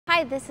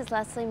Hi, this is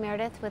Leslie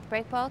Meredith with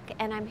Breakbulk,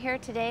 and I'm here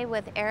today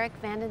with Erik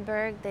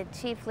Vandenberg, the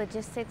Chief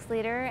Logistics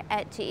Leader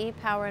at GE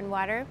Power and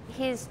Water.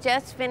 He's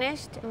just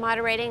finished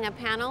moderating a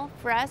panel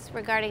for us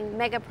regarding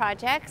mega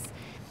projects.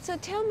 So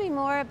tell me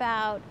more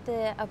about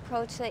the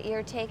approach that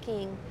you're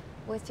taking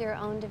with your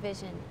own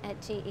division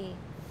at GE.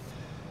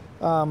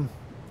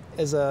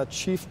 As a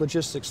Chief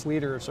Logistics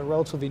Leader, it's a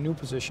relatively new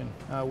position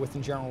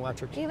within General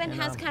Electric. It even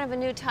has kind of a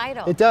new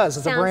title. It does.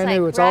 It's a brand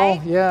new. It's right?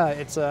 all, yeah.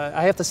 It's.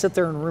 I have to sit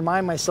there and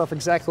remind myself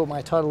exactly what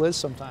my title is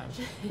sometimes.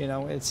 You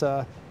know, it's.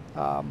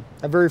 I'm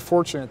very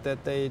fortunate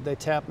that they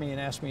tapped me and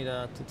asked me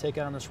to take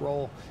on this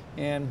role.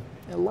 And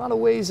in a lot of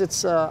ways,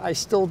 it's. I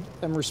still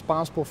am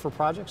responsible for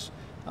projects,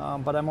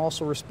 but I'm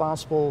also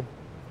responsible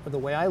for the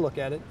way I look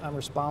at it. I'm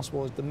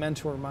responsible as the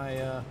mentor of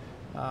my.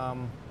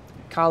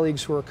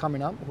 Colleagues who are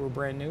coming up, who are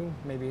brand new,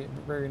 maybe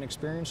very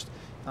inexperienced,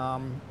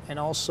 and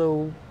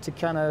also to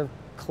kind of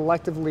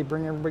collectively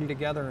bring everybody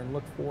together and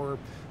look for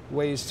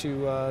ways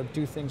to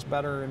do things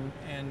better,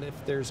 and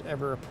if there's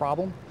ever a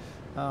problem,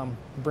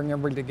 bring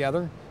everybody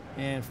together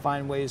and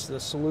find ways to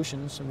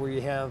solutions where you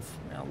have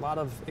a lot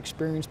of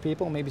experienced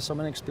people, maybe some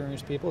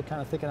inexperienced people,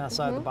 kind of thinking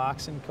outside the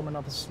box and coming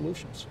up with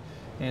solutions.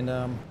 And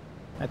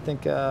I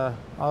think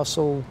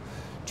also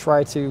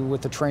try to,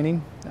 with the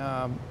training,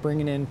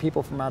 bringing in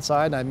people from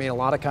outside. I made a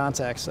lot of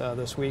contacts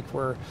this week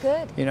where,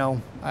 you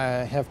know, I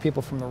have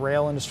people from the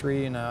rail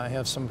industry, and I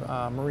have some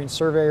marine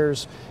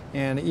surveyors,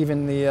 and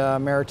even the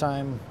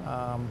maritime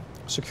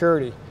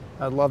security.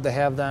 I'd love to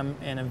have them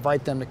and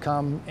invite them to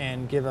come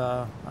and give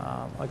a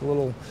like a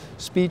little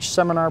speech,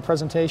 seminar,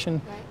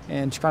 presentation,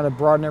 and try to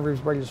broaden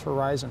everybody's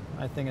horizon.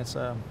 I think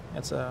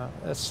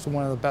that's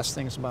one of the best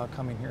things about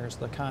coming here is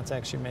the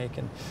contacts you make,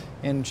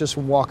 and just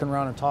walking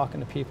around and talking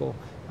to people.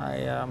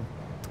 I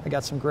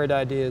got some great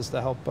ideas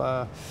to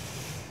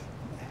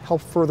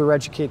help further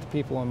educate the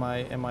people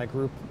in my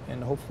group,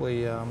 and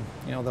hopefully you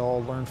know, they'll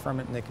all learn from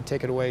it and they can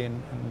take it away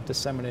and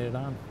disseminate it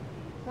on.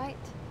 Right.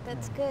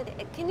 That's good.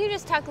 Can you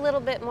just talk a little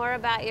bit more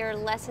about your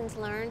lessons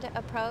learned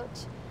approach?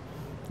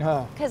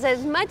 Because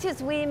as much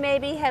as we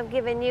maybe have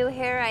given you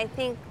here, I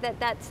think that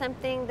that's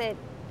something that,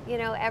 you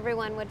know,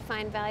 everyone would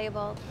find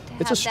valuable to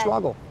have. It's a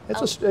struggle.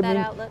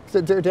 Outlook.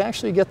 To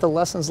actually get the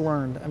lessons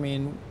learned, I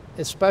mean,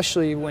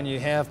 especially when you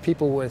have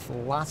people with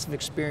lots of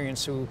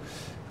experience who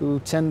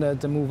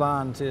tend to move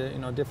on to, you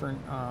know, different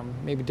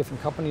maybe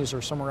different companies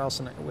or somewhere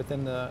else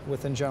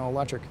within General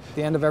Electric. At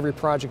the end of every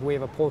project, we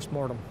have a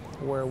post-mortem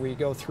where we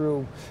go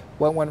through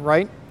what went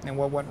right and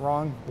what went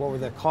wrong, what were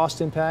the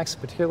cost impacts,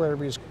 particularly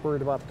everybody's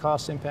worried about the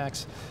cost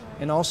impacts,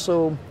 and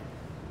also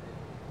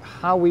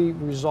how we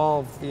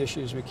resolved the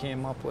issues we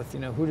came up with.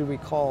 You know, who did we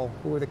call?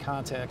 Who were the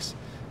contacts?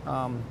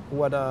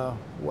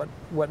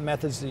 What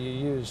methods did you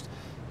use?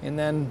 And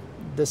then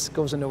this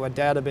goes into a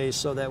database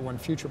so that when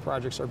future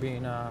projects are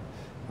being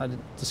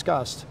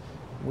discussed,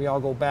 we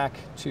all go back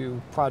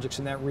to projects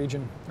in that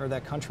region or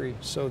that country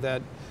so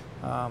that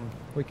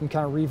we can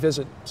kind of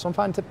revisit,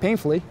 sometimes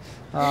painfully,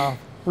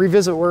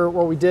 revisit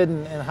what we did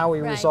and how we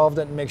resolved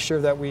it, and make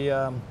sure that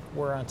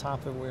we're on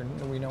top of it,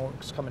 we know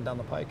what's coming down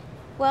the pike.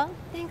 Well,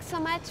 thanks so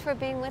much for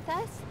being with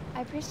us.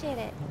 I appreciate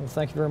it. Well,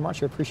 thank you very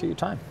much. I appreciate your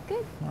time.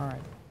 Good. All right.